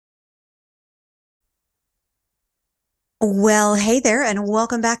Well, hey there, and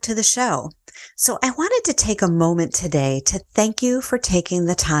welcome back to the show. So, I wanted to take a moment today to thank you for taking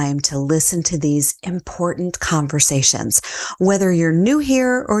the time to listen to these important conversations. Whether you're new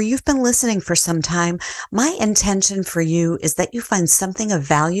here or you've been listening for some time, my intention for you is that you find something of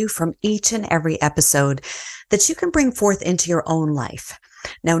value from each and every episode that you can bring forth into your own life.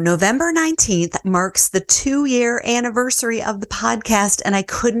 Now, November 19th marks the 2-year anniversary of the podcast, and I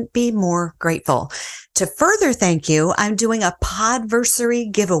couldn't be more grateful. To further thank you, I'm doing a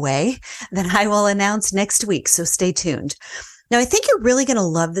Podversary giveaway that I will announce next week, so stay tuned. Now, I think you're really going to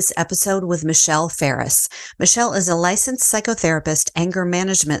love this episode with Michelle Ferris. Michelle is a licensed psychotherapist, anger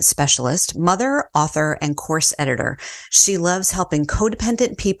management specialist, mother, author, and course editor. She loves helping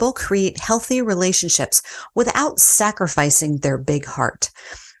codependent people create healthy relationships without sacrificing their big heart.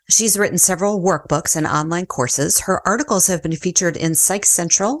 She's written several workbooks and online courses. Her articles have been featured in Psych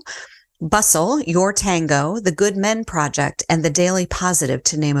Central, Bustle, Your Tango, The Good Men Project, and The Daily Positive,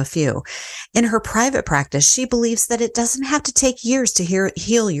 to name a few. In her private practice, she believes that it doesn't have to take years to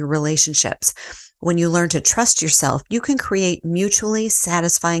heal your relationships. When you learn to trust yourself, you can create mutually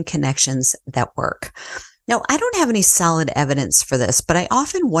satisfying connections that work. Now, I don't have any solid evidence for this, but I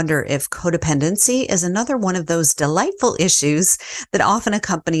often wonder if codependency is another one of those delightful issues that often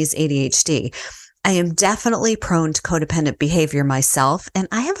accompanies ADHD. I am definitely prone to codependent behavior myself, and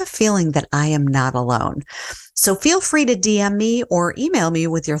I have a feeling that I am not alone. So feel free to DM me or email me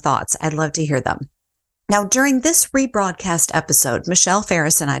with your thoughts. I'd love to hear them. Now, during this rebroadcast episode, Michelle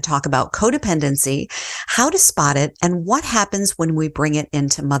Ferris and I talk about codependency, how to spot it, and what happens when we bring it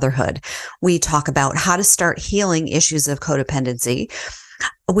into motherhood. We talk about how to start healing issues of codependency.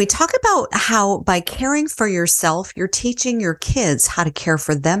 We talk about how by caring for yourself, you're teaching your kids how to care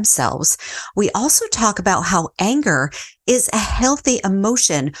for themselves. We also talk about how anger is a healthy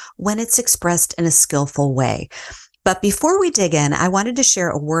emotion when it's expressed in a skillful way. But before we dig in, I wanted to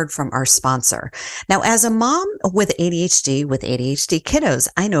share a word from our sponsor. Now, as a mom with ADHD kiddos,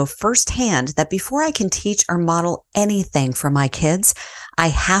 I know firsthand that before I can teach or model anything for my kids, I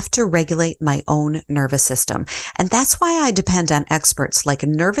have to regulate my own nervous system. And that's why I depend on experts like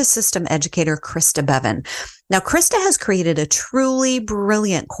nervous system educator Krista Bevan. Now, Krista has created a truly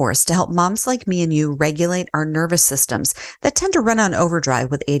brilliant course to help moms like me and you regulate our nervous systems that tend to run on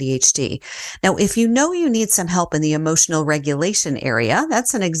overdrive with ADHD. Now, if you know you need some help in the emotional regulation area,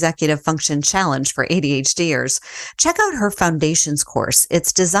 that's an executive function challenge for ADHDers, check out her Foundations course.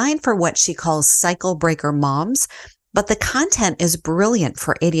 It's designed for what she calls cycle breaker moms, but the content is brilliant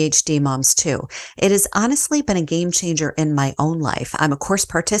for ADHD moms too. It has honestly been a game changer in my own life. I'm a course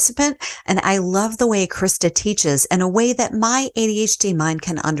participant, and I love the way Krista teaches in a way that my ADHD mind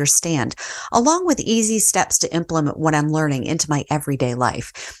can understand, along with easy steps to implement what I'm learning into my everyday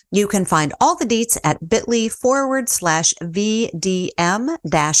life. You can find all the deets at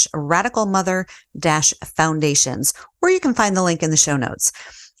bit.ly/VDM-radicalmother-foundations, or you can find the link in the show notes.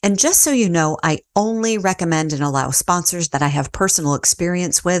 And just so you know, I only recommend and allow sponsors that I have personal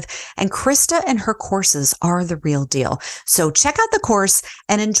experience with, and Krista and her courses are the real deal. So check out the course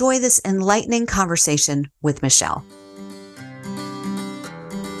and enjoy this enlightening conversation with Michelle.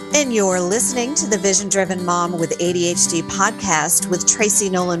 And you're listening to the Vision Driven Mom with ADHD podcast with Tracy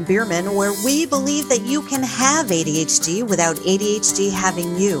Nolan Bierman, where we believe that you can have ADHD without ADHD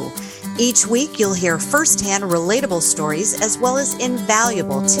having you. Each week, you'll hear firsthand relatable stories as well as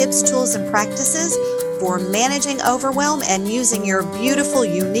invaluable tips, tools, and practices for managing overwhelm and using your beautiful,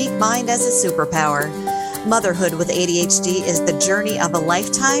 unique mind as a superpower. Motherhood with ADHD is the journey of a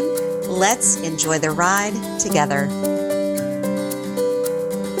lifetime. Let's enjoy the ride together.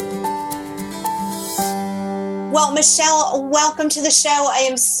 Well, Michelle, welcome to the show. I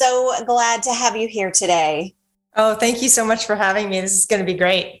am so glad to have you here today. Oh, thank you so much for having me. This is going to be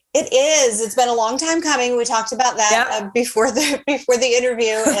great. It is. It's been a long time coming. We talked about that before the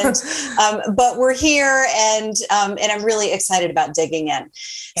interview, and but we're here, and I'm really excited about digging in.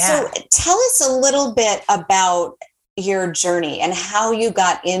 Yeah. So, tell us a little bit about your journey and how you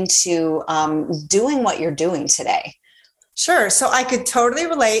got into doing what you're doing today. Sure. So I could totally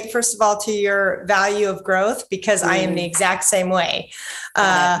relate, first of all, to your value of growth, because I am the exact same way.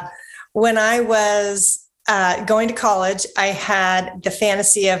 When I was going to college, I had the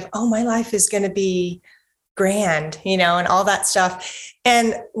fantasy of, oh, my life is going to be grand, and all that stuff.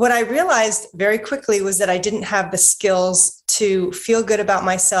 And what I realized very quickly was that I didn't have the skills to feel good about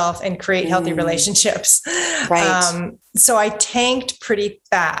myself and create healthy relationships. Right. So I tanked pretty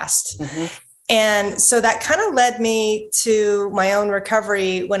fast. Mm-hmm. And so that kind of led me to my own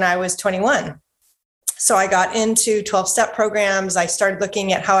recovery when I was 21. So I got into 12-step programs. I started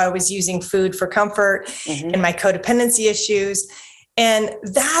looking at how I was using food for comfort and my codependency issues. And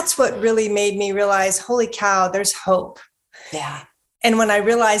that's what really made me realize, holy cow, there's hope. Yeah. And when I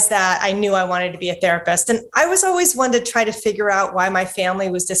realized that, I knew I wanted to be a therapist. And I was always one to try to figure out why my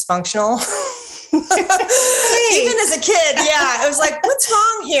family was dysfunctional. Even as a kid, yeah, it was like, what's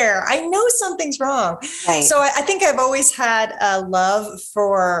wrong here? I know something's wrong. Right. So I think I've always had a love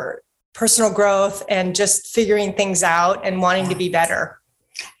for personal growth and just figuring things out and wanting to be better.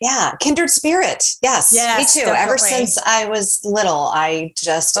 Yeah. Kindred spirit. Yes. Me too. Definitely. Ever since I was little,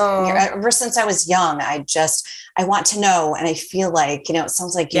 ever since I was young, I want to know. And I feel like, it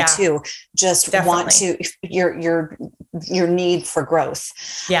sounds like you too, just want to, your need for growth.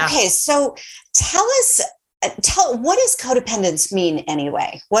 Yeah. Okay. So tell what does codependence mean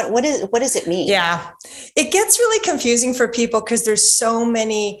anyway? What does it mean? Yeah. It gets really confusing for people because there's so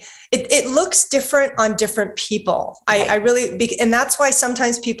many, it looks different on different people. Right. And that's why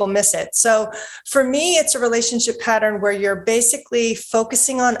sometimes people miss it. So for me, it's a relationship pattern where you're basically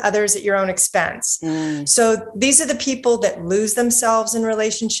focusing on others at your own expense. So these are the people that lose themselves in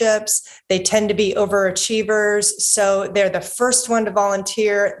relationships. They tend to be overachievers. So they're the first one to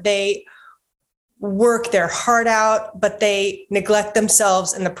volunteer. They work their heart out, but they neglect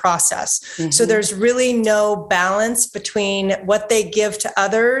themselves in the process. So there's really no balance between what they give to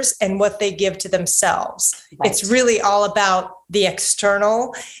others and what they give to themselves. Right. It's really all about the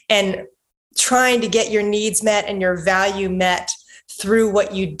external and trying to get your needs met and your value met through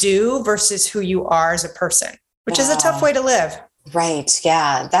what you do versus who you are as a person, which is a tough way to live. Right.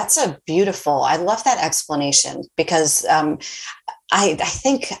 Yeah. That's I love that explanation because, I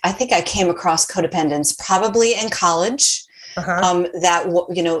think I came across codependence probably in college.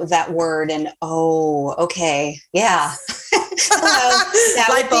 That word and okay, yeah, that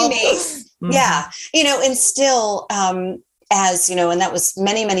would be me. Yeah, and still, as and that was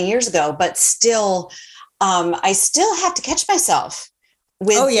many years ago, but still, I still have to catch myself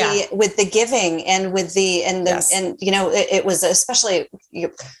with the giving and with the and it was especially.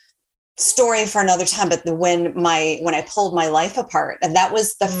 Story for another time, but when I pulled my life apart, and that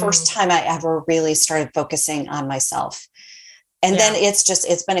was the first time I ever really started focusing on myself. And then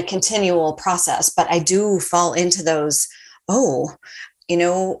it's been a continual process, but I do fall into those, I'm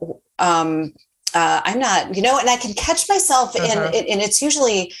not, and I can catch myself and it's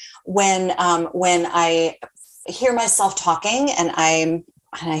usually when I hear myself talking and I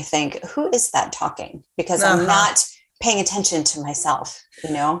think, who is that talking? Because I'm not paying attention to myself,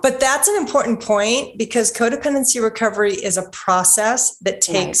 But that's an important point because codependency recovery is a process that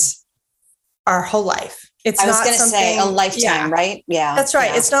takes our whole life. I was going to say a lifetime, right? Yeah. That's right.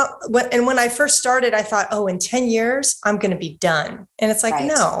 Yeah. It's not when I first started, I thought, in 10 years, I'm going to be done. And it's like,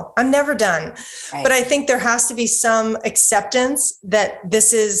 no, I'm never done. Right. But I think there has to be some acceptance that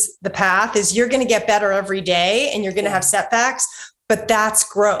this is the path is you're going to get better every day and you're going to have setbacks, but that's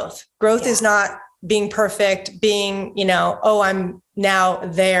growth. Growth is not being perfect, being, I'm now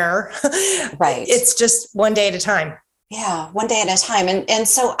there. Right. It's just one day at a time. Yeah. One day at a time. And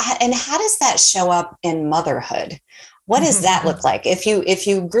so, and how does that show up in motherhood? What does that look like? If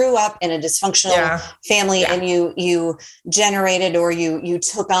you grew up in a dysfunctional family and you generated or you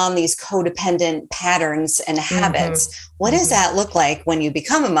took on these codependent patterns and habits, what does that look like when you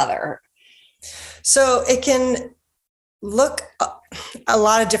become a mother? So it can look a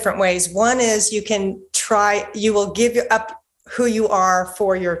lot of different ways. One is you will give up who you are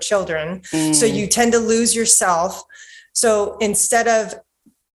for your children. So you tend to lose yourself. So instead of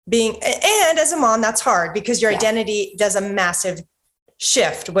and as a mom, that's hard because your identity does a massive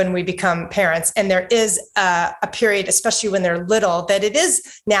shift when we become parents. And there is a period, especially when they're little, that it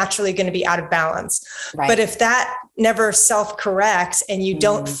is naturally going to be out of balance. Right. But if that never self-corrects and you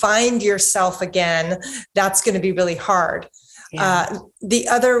don't find yourself again, that's going to be really hard. Yeah. The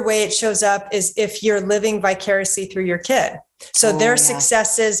other way it shows up is if you're living vicariously through your kid. So their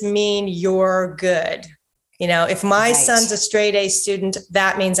successes mean you're good. If my son's a straight A student,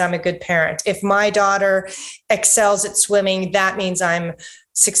 that means I'm a good parent. If my daughter excels at swimming, that means I'm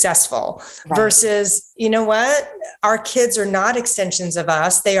successful. Right. Versus, you know what? Our kids are not extensions of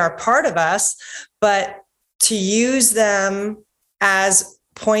us. They are part of us, but to use them as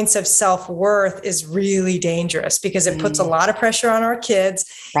points of self-worth is really dangerous because it puts a lot of pressure on our kids.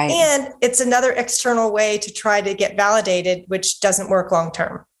 Right. And it's another external way to try to get validated, which doesn't work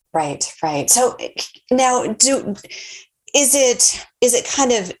long-term. Right. So now is it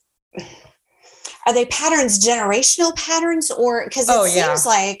kind of, are they patterns, generational patterns, or because it seems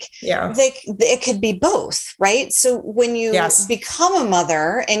like it could be both, right? So when you become a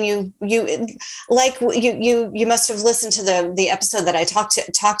mother and you must have listened to the episode that I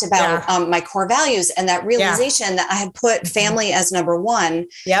talked about my core values and that realization that I had put family as number one.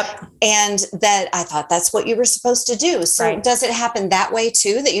 Yep. And that I thought that's what you were supposed to do. So does it happen that way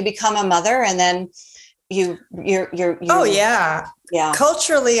too, that you become a mother and then you're oh yeah.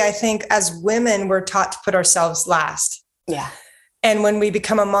 Culturally, I think as women, we're taught to put ourselves last. Yeah. And when we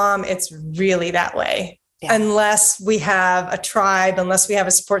become a mom, it's really that way. Yeah. Unless we have a tribe, unless we have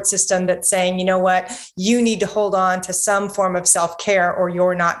a support system that's saying, you know what, you need to hold on to some form of self-care or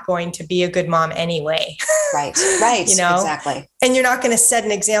you're not going to be a good mom anyway. Right. You know, exactly. And you're not going to set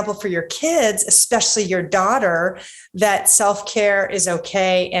an example for your kids, especially your daughter, that self-care is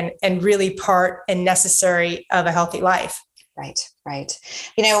okay and really part and necessary of a healthy life. Right.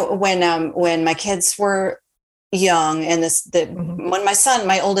 You know, when my kids were young and when my son,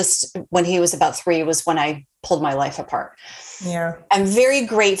 my oldest, when he was about 3 was when I pulled my life apart. Yeah. I'm very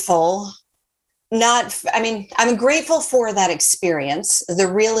grateful. I'm grateful for that experience, the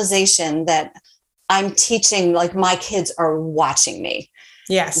realization that I'm teaching, like my kids are watching me.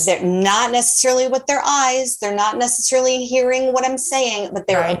 Yes. They're not necessarily with their eyes. They're not necessarily hearing what I'm saying, but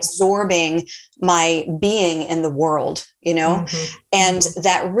they're absorbing my being in the world, you know, and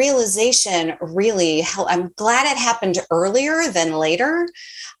that realization really helped. I'm glad it happened earlier than later.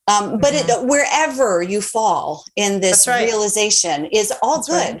 But wherever you fall in this realization is all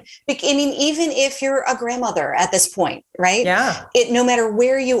good. Right. I mean, even if you're a grandmother at this point, right? Yeah. No matter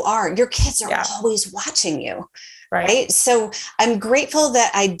where you are, your kids are always watching you. Right. So I'm grateful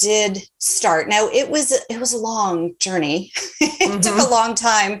that I did start. Now it was a long journey. It took a long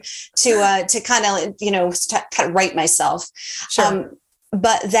time to kind of, you know, kind of right myself. Sure.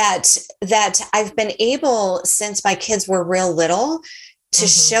 But that I've been able since my kids were real little to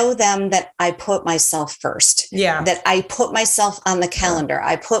show them that I put myself first. Yeah. That I put myself on the calendar.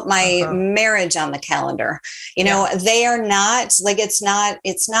 I put my marriage on the calendar. You know, they are not like, it's not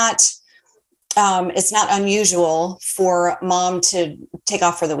unusual for mom to take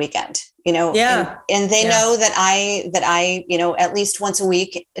off for the weekend, you know, and they know that I, you know, at least once a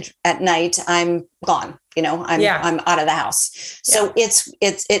week at night, I'm gone, you know, I'm out of the house. So it's,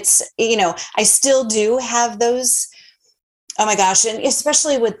 you know, I still do have those. Oh my gosh. And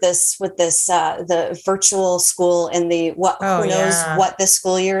especially with this, the virtual school and who knows what the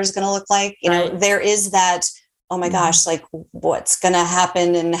school year is going to look like. You know, there is that, oh my gosh, like what's going to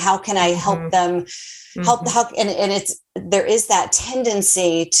happen and how can I help them and there is that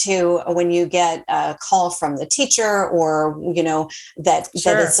tendency to, when you get a call from the techer or, you know, that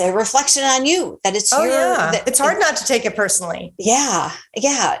it's a reflection on you, that it's it's hard not to take it personally. Yeah.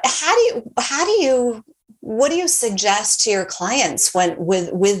 Yeah. What do you suggest to your clients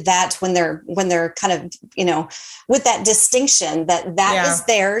with that, when they're kind of, you know, with that distinction that is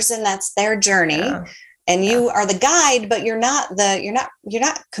theirs and that's their journey and you are the guide, but you're not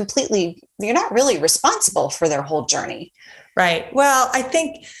really responsible for their whole journey. Right. Well, I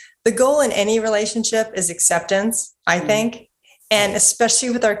think the goal in any relationship is acceptance, I think. And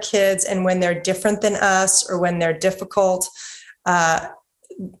especially with our kids and when they're different than us or when they're difficult,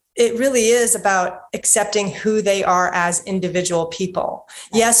 it really is about accepting who they are as individual people.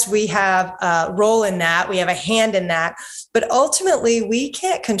 Yes, we have a role in that. We have a hand in that. But ultimately, we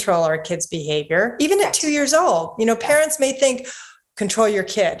can't control our kids' behavior, even at 2 years old. You know, parents may think, control your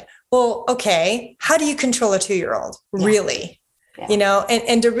kid. Well, okay, how do you control a 2-year-old? Really? Yeah. You know,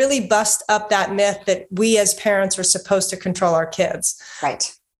 and to really bust up that myth that we as parents are supposed to control our kids.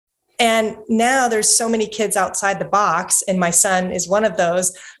 Right. And now there's so many kids outside the box, and my son is one of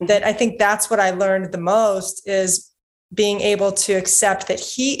those, that I think that's what I learned the most, is being able to accept that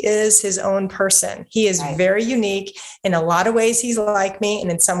he is his own person. He is very unique. In a lot of ways, he's like me,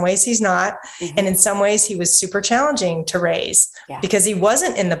 and in some ways he's not. And in some ways he was super challenging to raise because he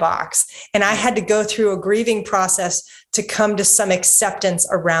wasn't in the box. And I had to go through a grieving process to come to some acceptance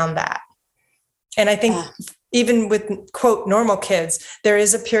around that. And I think even with, quote, normal kids, there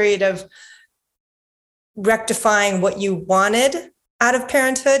is a period of rectifying what you wanted out of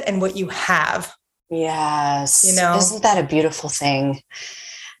parenthood and what you have. Yes. You know, isn't that a beautiful thing?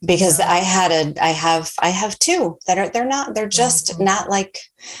 Because I have two that they're just not like,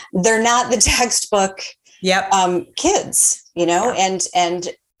 they're not the textbook kids, you know,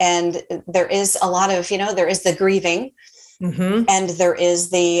 and there is a lot of, you know, there is the grieving. And there is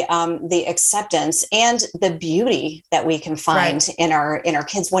the acceptance and the beauty that we can find in our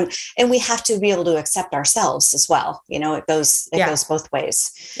kids and we have to be able to accept ourselves as well. You know, it goes both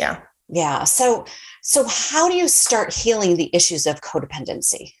ways. Yeah. Yeah. So how do you start healing the issues of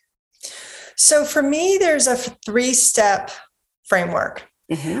codependency? So for me, there's a 3-step framework,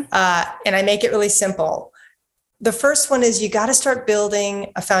 and I make it really simple. The first one is you got to start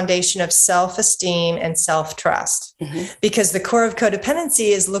building a foundation of self-esteem and self-trust, because the core of codependency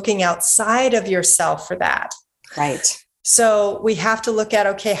is looking outside of yourself for that. Right. So we have to look at,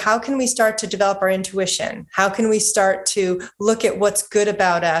 okay, how can we start to develop our intuition? How can we start to look at what's good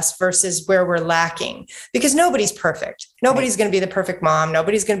about us versus where we're lacking? Because nobody's perfect. Nobody's going to be the perfect mom.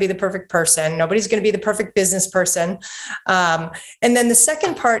 Nobody's going to be the perfect person. Nobody's going to be the perfect business person. And then the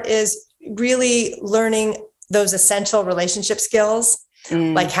second part is really learning those essential relationship skills.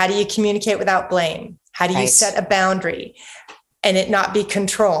 Like, how do you communicate without blame? How do you set a boundary and it not be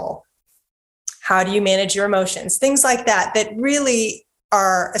control? How do you manage your emotions? Things like that, that really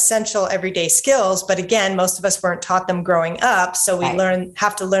are essential everyday skills. But again, most of us weren't taught them growing up. So we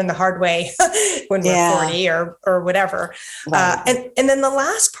have to learn the hard way when we're 40 or whatever. And then the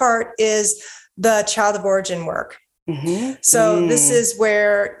last part is the child of origin work. So this is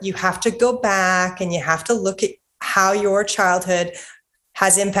where you have to go back and you have to look at how your childhood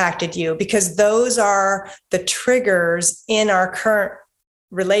has impacted you, because those are the triggers in our current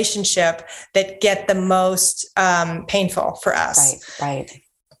relationship that get the most painful for us. Right.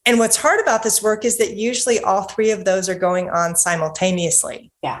 And what's hard about this work is that usually all 3 of those are going on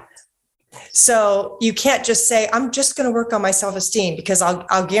simultaneously. Yeah. So you can't just say, I'm just going to work on my self-esteem, because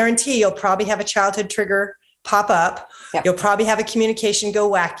I'll guarantee you'll probably have a childhood trigger pop up. Yep. You'll probably have a communication go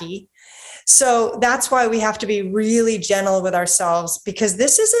wacky. So that's why we have to be really gentle with ourselves, because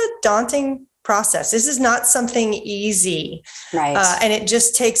this is a daunting process. This is not something easy. Right. And it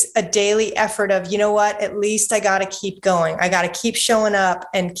just takes a daily effort of, you know what, at least I got to keep going. I got to keep showing up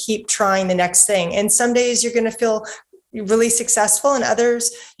and keep trying the next thing. And some days you're going to feel really successful, and others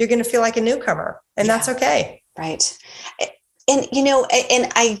you're going to feel like a newcomer, and that's okay. Right. And,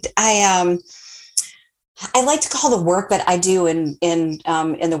 and I like to call the work that I do in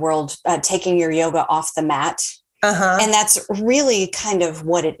the world, taking your yoga off the mat. And that's really kind of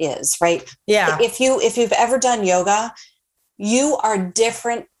what it is, right? Yeah. If you've ever done yoga, you are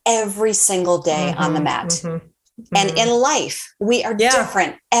different every single day on the mat. And in life, we are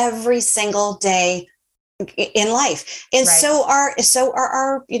different every single day in life. And so are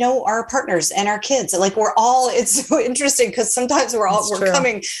our, our partners and our kids. Like, it's so interesting, because sometimes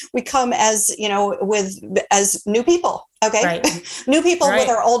we come as, as new people. Okay. Right. New people with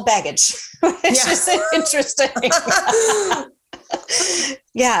our old baggage. It's just interesting.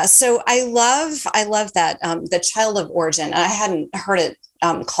 Yeah. So I love that. The child of origin. I hadn't heard it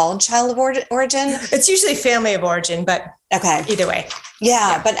called child of origin. It's usually family of origin, but either way.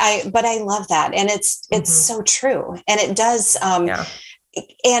 Yeah. But I love that. And it's so true. And it does,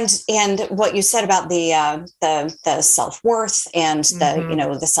 and what you said about the self-worth and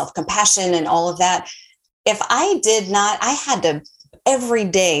the self-compassion and all of that. If I did not, I had to every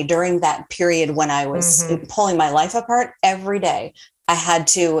day during that period when I was pulling my life apart, every day I had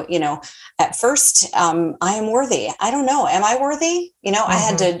to, at first, I am worthy. I don't know. Am I worthy? I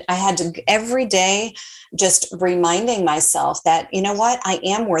had to every day just reminding myself that, you know what, I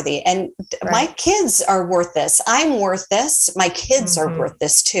am worthy, and my kids are worth this. I'm worth this. My kids are worth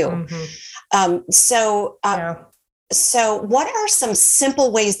this too. So what are some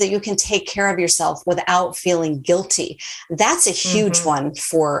simple ways that you can take care of yourself without feeling guilty? That's a huge one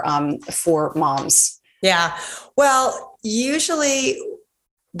for moms. Yeah. Well, usually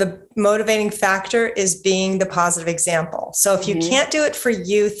the motivating factor is being the positive example. So if you can't do it for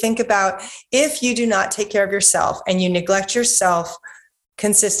you, think about, if you do not take care of yourself and you neglect yourself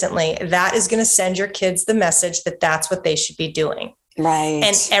consistently, that is going to send your kids the message that that's what they should be doing. Right.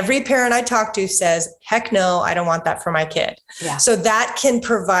 And every parent I talk to says, heck no, I don't want that for my kid. Yeah. So that can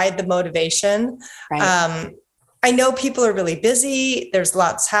provide the motivation. Right. I know people are really busy. There's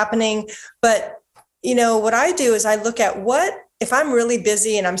lots happening, but what I do is I look at if I'm really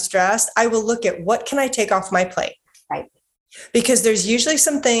busy and I'm stressed, I will look at what can I take off my plate. Right. Because there's usually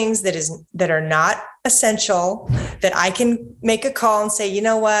some things that are not essential, that I can make a call and say, you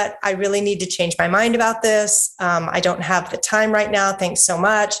know what, I really need to change my mind about this. I don't have the time right now. Thanks so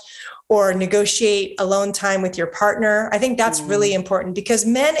much. Or negotiate alone time with your partner. I think that's really important, because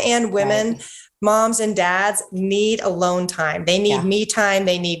men and women, moms and dads, need alone time. They need me time.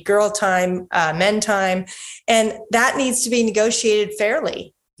 They need girl time, men time. And that needs to be negotiated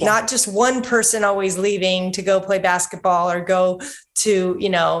fairly. Yeah. Not just one person always leaving to go play basketball or go to,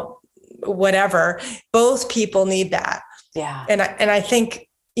 whatever. Both people need that. Yeah. And I think,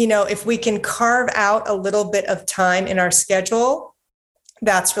 if we can carve out a little bit of time in our schedule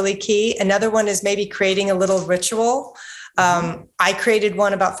That's really key. Another one is maybe creating a little ritual. I created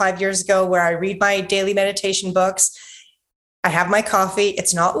one about 5 years ago where I read my daily meditation books. I have my coffee.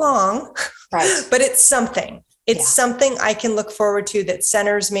 It's not long, right, but it's something. It's something I can look forward to that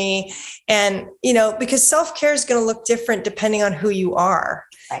centers me. And, because self-care is going to look different depending on who you are.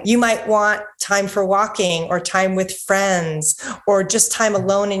 Right. You might want time for walking or time with friends or just time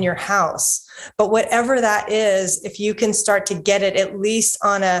alone in your house. But whatever that is, if you can start to get it at least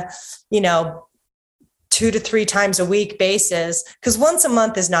on a, 2 to 3 times a week basis, because once a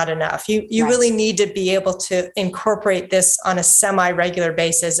month is not enough. You right. really need to be able to incorporate this on a semi-regular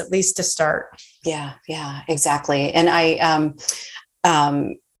basis, at least to start. Yeah, exactly. And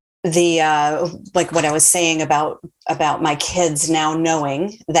like what I was saying about my kids now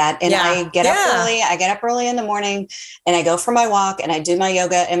knowing that, and I get up early in the morning and I go for my walk and I do my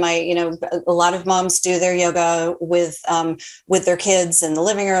yoga, and a lot of moms do their yoga with their kids in the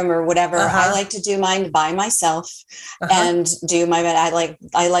living room or whatever. I like to do mine by myself and do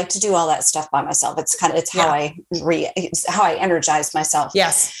I like to do all that stuff by myself. It's how I energize myself.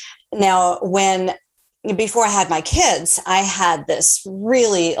 Yes. Now, before I had my kids, I had this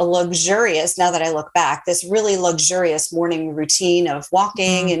really luxurious, now that I look back, this really luxurious morning routine of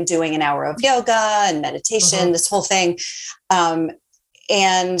walking and doing an hour of yoga and meditation, this whole thing.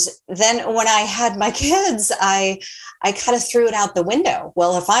 And then when I had my kids, I kind of threw it out the window.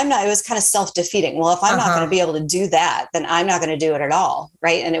 Well, it was kind of self-defeating. Well, if I'm not going to be able to do that, then I'm not going to do it at all.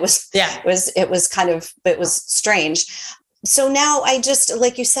 Right. And it was strange. So now I just,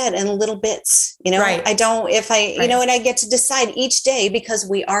 like you said, in little bits, right. I don't, and I get to decide each day, because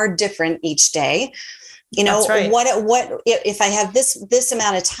we are different each day, That's right. what, if I have this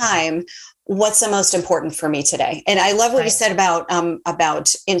amount of time, what's the most important for me today? And I love what you said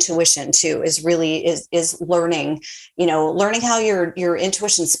about intuition too, is learning, learning how your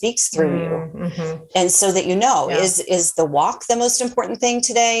intuition speaks through you. And so that, is the walk the most important thing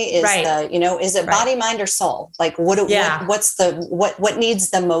today? Is it body, mind, or soul? Like what needs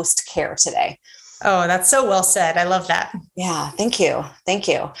the most care today? Oh, that's so well said. I love that. Yeah. Thank you.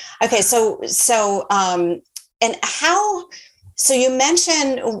 Okay. So, and how, so you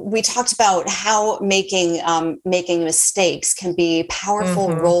mentioned, we talked about how making mistakes can be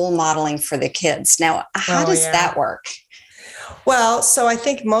powerful role modeling for the kids. Now, how does that work? Well, so I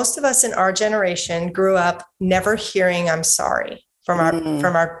think most of us in our generation grew up never hearing "I'm sorry" from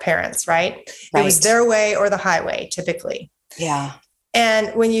our parents, right? It was their way or the highway, typically. Yeah.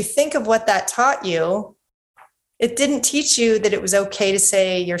 And when you think of what that taught you, it didn't teach you that it was okay to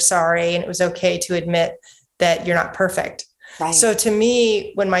say you're sorry, and it was okay to admit that you're not perfect. Right. So to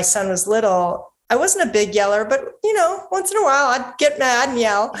me, when my son was little, I wasn't a big yeller, but once in a while I'd get mad and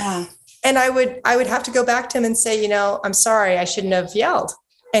yell. Yeah. And I would have to go back to him and say, I'm sorry, I shouldn't have yelled.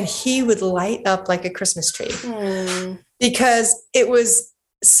 And he would light up like a Christmas tree because it was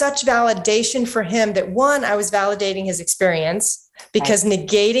such validation for him that, one, I was validating his experience, because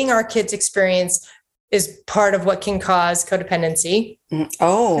negating our kids' experience is part of what can cause codependency.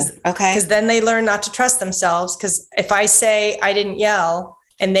 Oh, okay. Because then they learn not to trust themselves. Because if I say I didn't yell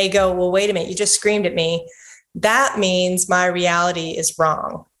and they go, well, wait a minute, you just screamed at me, that means my reality is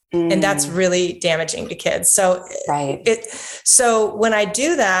wrong. And that's really damaging to kids. So so when I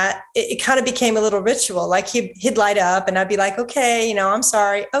do that, it kind of became a little ritual. Like he'd light up and I'd be like, okay, I'm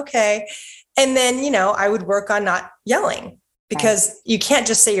sorry. Okay. And then, I would work on not yelling. Because you can't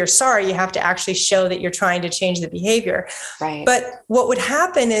just say you're sorry. You have to actually show that you're trying to change the behavior. Right. But what would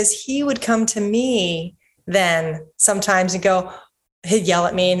happen is he would come to me then sometimes and he'd yell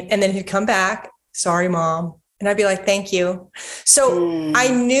at me, and then he'd come back, sorry, Mom. And I'd be like, thank you. So I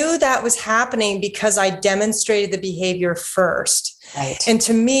knew that was happening because I demonstrated the behavior first. Right. And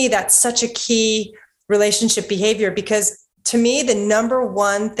to me, that's such a key relationship behavior, because to me, the number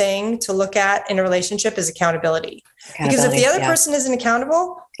one thing to look at in a relationship is accountability. Because if the other person isn't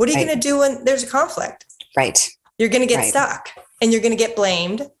accountable, what are you going to do when there's a conflict? Right. You're going to get stuck and you're going to get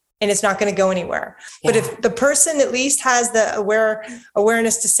blamed, and it's not going to go anywhere. Yeah. But if the person at least has the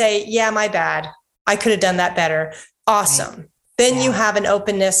awareness to say, yeah, my bad, I could have done that better. Awesome. Right. Then you have an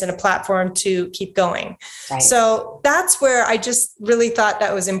openness and a platform to keep going. Right. So that's where I just really thought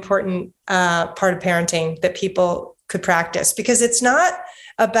that was important part of parenting that people could practice, because it's not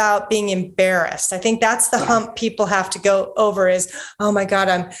about being embarrassed. I think that's the hump people have to go over is, oh my God,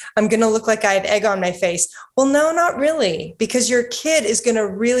 I'm going to look like I have egg on my face. Well, no, not really, because your kid is going to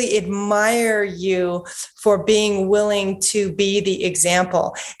really admire you for being willing to be the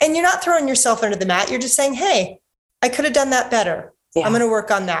example. And you're not throwing yourself under the mat. You're just saying, hey, I could have done that better. I'm going to work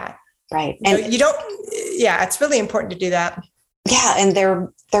on that. Right. And it's really important to do that. Yeah. And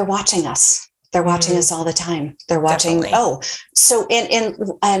they're watching us. They're watching us all the time. They're watching. Definitely. Oh, so,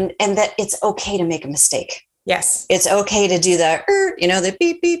 and that it's okay to make a mistake. Yes. It's okay to do the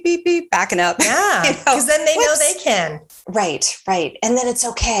beep, beep, beep, beep, backing up. Yeah. Because then they know they can. Right. And then it's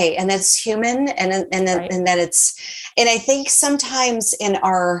okay. And that's human. And then and I think sometimes in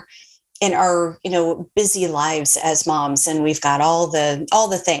our, busy lives as moms, and we've got all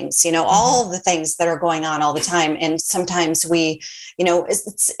the things, all the things that are going on all the time. And sometimes we,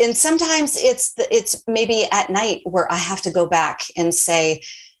 sometimes it's maybe at night where I have to go back and say,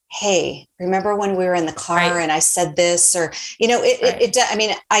 hey, remember when we were in the car and I said this, or, I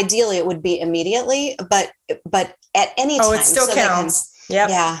mean, ideally it would be immediately, but at any time. Oh, it still counts.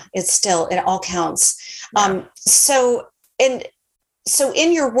 Yeah, it all counts. Yeah. So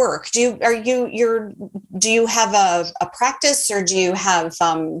in your work, do you have a practice, or do you have,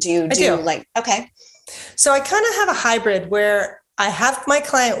 okay. So I kind of have a hybrid where I have my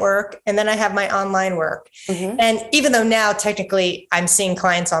client work and then I have my online work. Mm-hmm. And even though now technically I'm seeing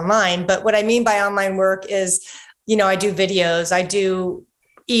clients online, but what I mean by online work is, I do videos, I do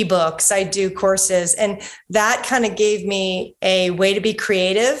ebooks, I do courses, and that kind of gave me a way to be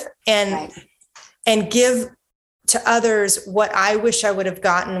creative and give to others what I wish I would have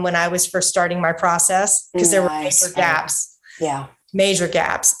gotten when I was first starting my process, because there were major gaps. Yeah. Major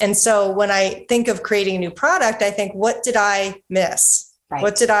gaps. And so when I think of creating a new product, I think, what did I miss? Right.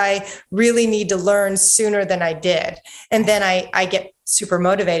 What did I really need to learn sooner than I did? And then I get super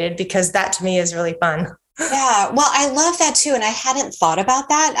motivated, because that to me is really fun. Yeah. Well, I love that too. And I hadn't thought about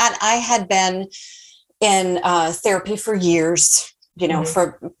that. And I had been in therapy for years,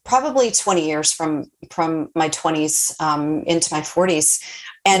 for probably 20 years from my 20s into my 40s.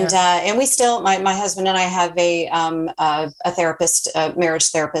 And we still, my husband and I have a therapist, a marriage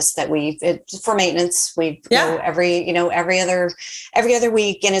therapist that for maintenance, we go every other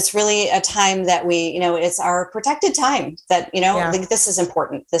week. And it's really a time that it's our protected time that, like, this is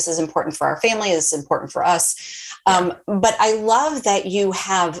important. This is important for our family. This is important for us. But I love that you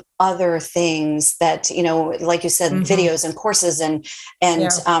have other things that, like you said, videos and courses and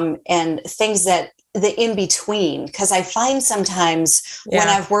things that, the in between, because I find sometimes when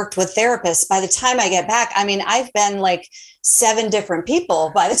I've worked with therapists, by the time I get back, I mean, I've been like 7 different people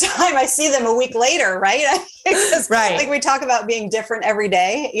by the time I see them a week later, right? Like we talk about being different every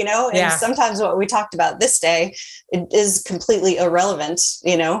day, and sometimes what we talked about this day is completely irrelevant,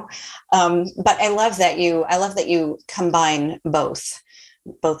 but I love that you combine both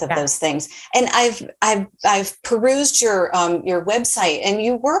of those things. And I've perused your website, and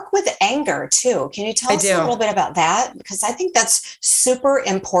you work with anger too. Can you tell us a little bit about that? Because I think that's super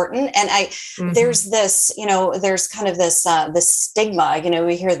important. And there's this, there's kind of this stigma,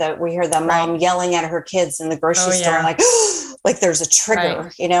 we hear the mom yelling at her kids in the grocery store, like there's a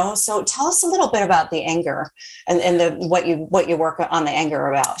trigger, so tell us a little bit about the anger and what you work on the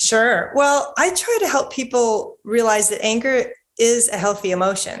anger about. Sure. Well, I try to help people realize that anger is a healthy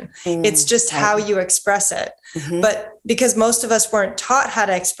emotion. It's just how you express it. But because most of us weren't taught how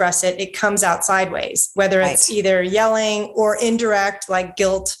to express it, it comes out sideways, whether it's either yelling or indirect, like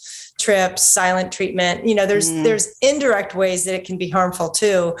guilt trips, silent treatment. There's indirect ways that it can be harmful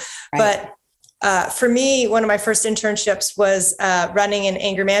too. But for me, one of my first internships was running an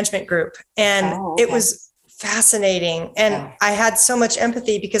anger management group, and it was fascinating. And I had so much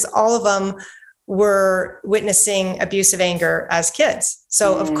empathy, because all of them were witnessing abusive anger as kids.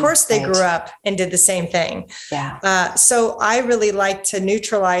 So of course they grew up and did the same thing. So I really like to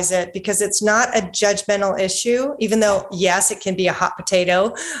neutralize it, because it's not a judgmental issue, even though, yes, it can be a hot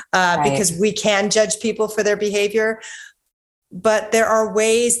potato, because we can judge people for their behavior. But there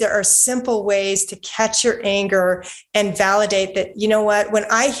are simple ways to catch your anger and validate that, when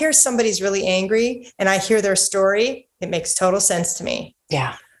I hear somebody's really angry and I hear their story, it makes total sense to me.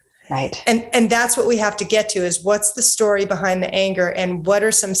 Yeah. Right. And that's what we have to get to, is what's the story behind the anger, and what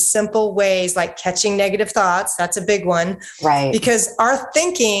are some simple ways, like catching negative thoughts. That's a big one. Right. Because our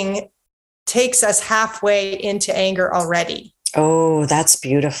thinking takes us halfway into anger already. Oh, that's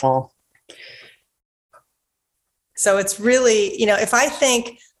beautiful. So it's really, if I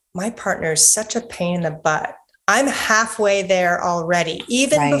think my partner is such a pain in the butt, I'm halfway there already,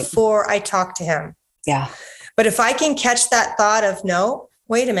 even before I talk to him. Yeah. But if I can catch that thought of, no,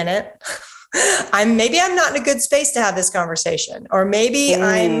 wait a minute, maybe I'm not in a good space to have this conversation, or maybe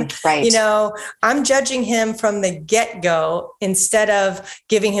I'm judging him from the get-go instead of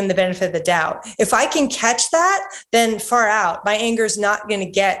giving him the benefit of the doubt. If I can catch that, then far out, my anger is not going to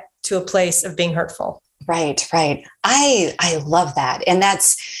get to a place of being hurtful. Right, right. I love that. And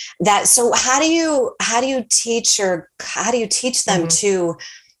that's that. So how do you teach, or how do you teach them Mm-hmm.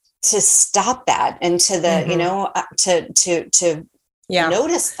 to stop that, and to the, Mm-hmm. to Yeah.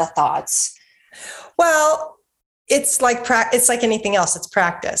 notice the thoughts? Well, it's like anything else. It's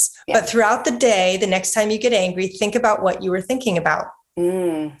practice. Yeah. But throughout the day, the next time you get angry, think about what you were thinking about.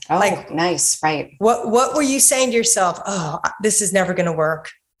 Oh, like, nice. Right. What were you saying to yourself? Oh, this is never going to work.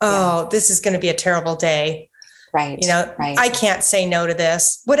 Oh, this is going to be a terrible day. Right. Right. I can't say no to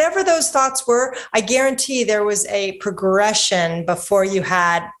this. Whatever those thoughts were, I guarantee there was a progression before you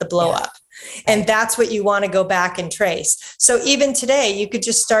had the blow up. And that's what you want to go back and trace. So even today, you could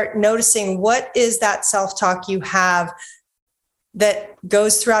just start noticing, what is that self-talk you have that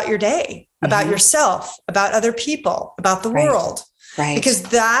goes throughout your day about yourself, about other people, about the world. Right. Because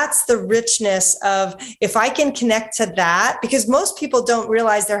that's the richness of, if I can connect to that, because most people don't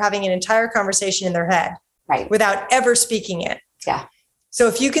realize they're having an entire conversation in their head without ever speaking it. Yeah. So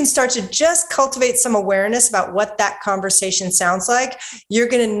if you can start to just cultivate some awareness about what that conversation sounds like, you're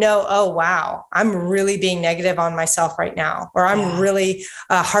going to know, oh, wow, I'm really being negative on myself right now, or I'm really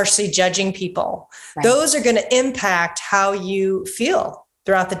harshly judging people. Right. Those are going to impact how you feel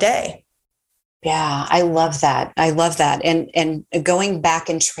throughout the day. Yeah, I love that. I love that. And going back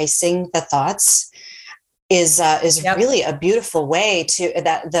and tracing the thoughts is really a beautiful way to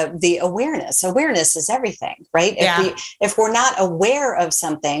that. The awareness is everything, right? If we're not aware of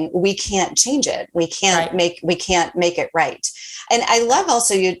something, we can't change it. We can't make it right. And I love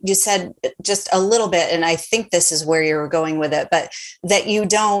also, you said just a little bit, and I think this is where you were going with it, but that you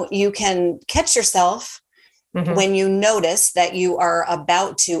can catch yourself when you notice that you are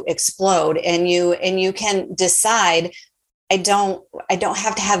about to explode, and you can decide, I don't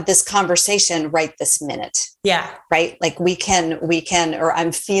have to have this conversation right this minute. Yeah. Right. Like we can, or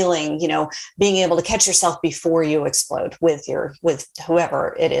I'm feeling, being able to catch yourself before you explode with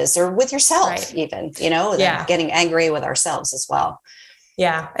whoever it is, or with yourself, even, getting angry with ourselves as well.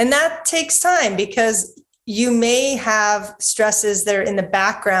 Yeah. And that takes time, because you may have stresses that are in the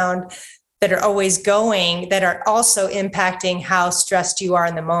background that are always going, that are also impacting how stressed you are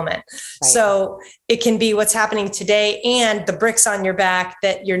in the moment. Right. So it can be what's happening today and the bricks on your back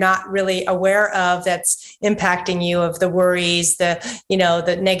that you're not really aware of, that's impacting you, of the worries, the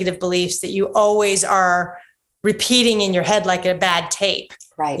negative beliefs that you always are repeating in your head like a bad tape.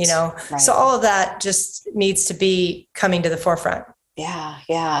 Right. So all of that just needs to be coming to the forefront. Yeah.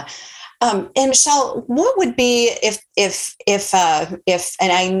 Yeah. And Michelle, what would be if,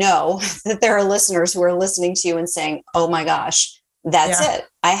 and I know that there are listeners who are listening to you and saying, oh my gosh, that's it.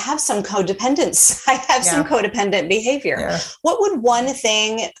 I have some codependence. I have some codependent behavior. Yeah. What would one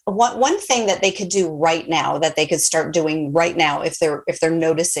thing that they could do right now, that they could start doing right now, if they're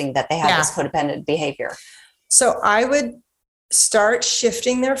noticing that they have this codependent behavior? So I would start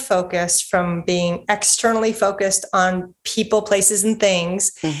shifting their focus from being externally focused on people, places, and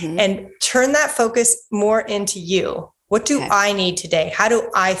things, and turn that focus more into you. What do I need today? How do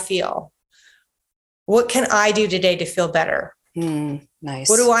I feel? What can I do today to feel better? Nice.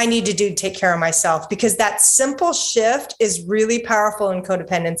 What do I need to do to take care of myself? Because that simple shift is really powerful in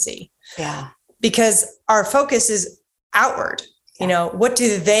codependency. Yeah. Because our focus is outward. What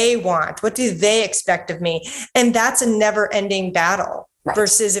do they want? What do they expect of me? And that's a never ending battle. Right.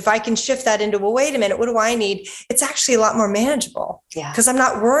 Versus if I can shift that into, well, wait a minute, what do I need? It's actually a lot more manageable. Yeah. Because I'm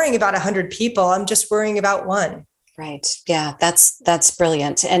not worrying about 100 people. I'm just worrying about one. Right. Yeah. That's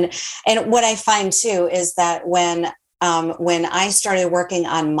brilliant. And what I find too is that when I started working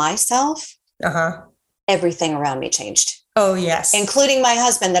on myself, everything around me changed. Oh, yes. Including my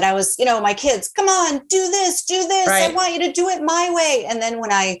husband, that I was, my kids, come on, do this. Right. I want you to do it my way. And then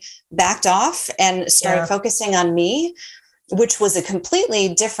when I backed off and started focusing on me, which was a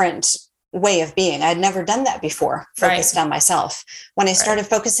completely different way of being. I'd never done that before, focused on myself. When I started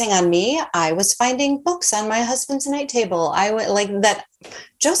focusing on me, I was finding books on my husband's night table. I would like that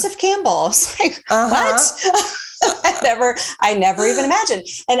Joseph Campbell. I was like, what? I never even imagined.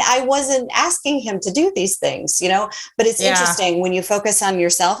 And I wasn't asking him to do these things, but it's interesting when you focus on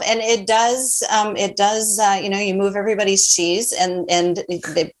yourself, and it does, you move everybody's cheese, and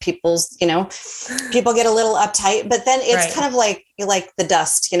people get a little uptight, but then it's kind of like the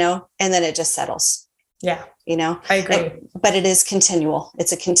dust, and then it just settles. Yeah. I agree. But it is continual.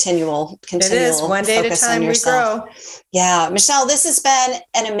 It's a continual. It is one day at a time we grow. Yeah. Michelle, this has been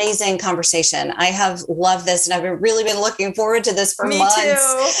an amazing conversation. I have loved this, and I've really been looking forward to this for months. Me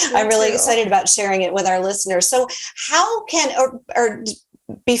I'm really excited about sharing it with our listeners. So how can, or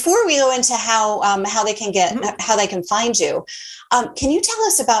before we go into how they can how they can find you, can you tell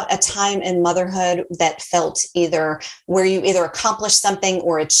us about a time in motherhood that felt where you either accomplished something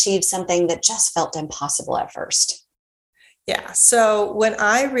or achieved something that just felt impossible at first? Yeah. So when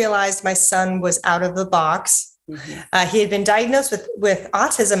I realized my son was out of the box, he had been diagnosed with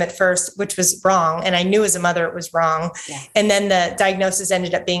autism at first, which was wrong. And I knew as a mother it was wrong. Yeah. And then the diagnosis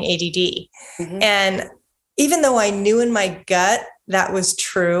ended up being ADD. And even though I knew in my gut that was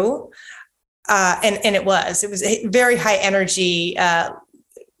true, and it was a very high energy,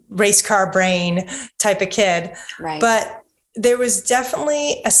 race car brain type of kid. Right. But there was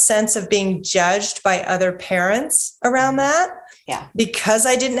definitely a sense of being judged by other parents around that. Yeah. Because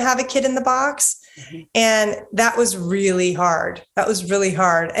I didn't have a kid in the box. And that was really hard.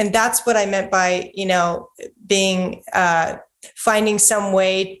 And that's what I meant by, being, finding some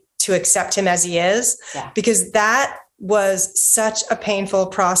way to accept him as he is, because that was such a painful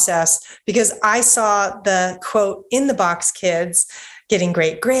process, because I saw the quote in the box kids getting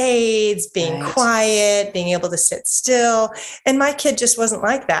great grades, being quiet, being able to sit still. And my kid just wasn't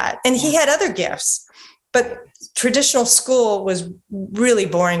like that. And he had other gifts, but traditional school was really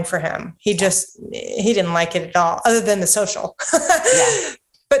boring for him. He didn't like it at all, other than the social.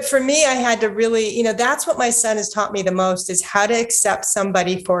 But for me, I had to really, that's what my son has taught me the most, is how to accept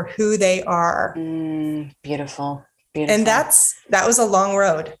somebody for who they are. Beautiful. And that was a long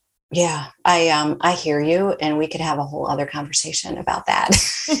road. Yeah, I hear you, and we could have a whole other conversation about that.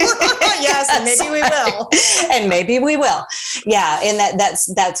 Yes, and maybe we will. And maybe we will. Yeah, and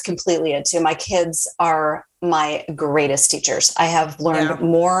that's completely it too. My kids are my greatest teachers. I have learned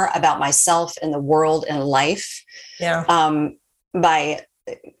more about myself and the world and life by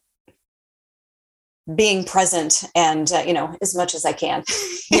being present and as much as I can.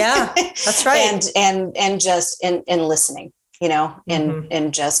 Yeah, that's right. and just in listening.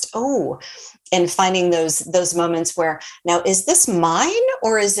 And just, and finding those moments where, now, is this mine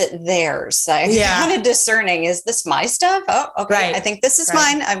or is it theirs? Kind of discerning, is this my stuff? Oh, okay. Right. I think this is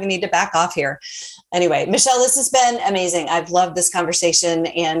mine. I need to back off here. Anyway, Michelle, this has been amazing. I've loved this conversation.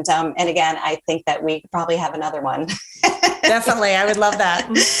 And again, I think that we could probably have another one. Definitely. I would love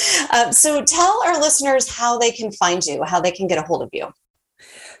that. So tell our listeners how they can find you, how they can get a hold of you.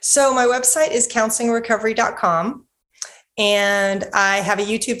 So my website is counselingrecovery.com. And I have a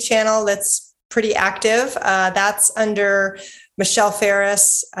YouTube channel that's pretty active. That's under Michelle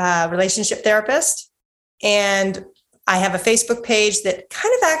Ferris, relationship therapist. And I have a Facebook page that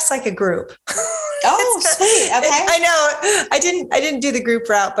kind of acts like a group. Oh, sweet. Okay. I know. I didn't do the group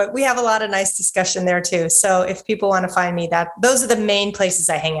route, but we have a lot of nice discussion there too. So if people want to find me, those are the main places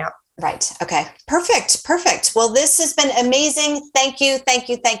I hang out. Right. Okay. Perfect. Well, this has been amazing. Thank you,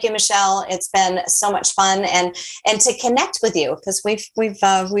 Michelle. It's been so much fun, and to connect with you, because we've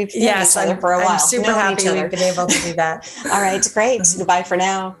known each other for a while. I'm super happy we've been able to do that. All right. Great. Goodbye for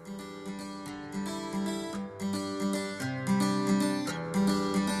now.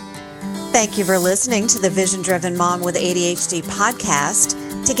 Thank you for listening to the Vision Driven Mom with ADHD podcast.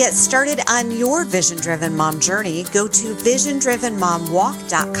 To get started on your vision-driven mom journey, go to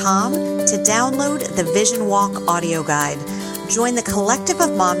visiondrivenmomwalk.com to download the Vision Walk audio guide. Join the collective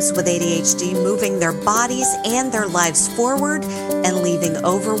of moms with ADHD moving their bodies and their lives forward and leaving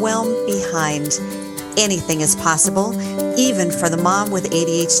overwhelm behind. Anything is possible, even for the mom with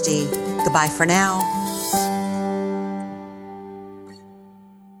ADHD. Goodbye for now.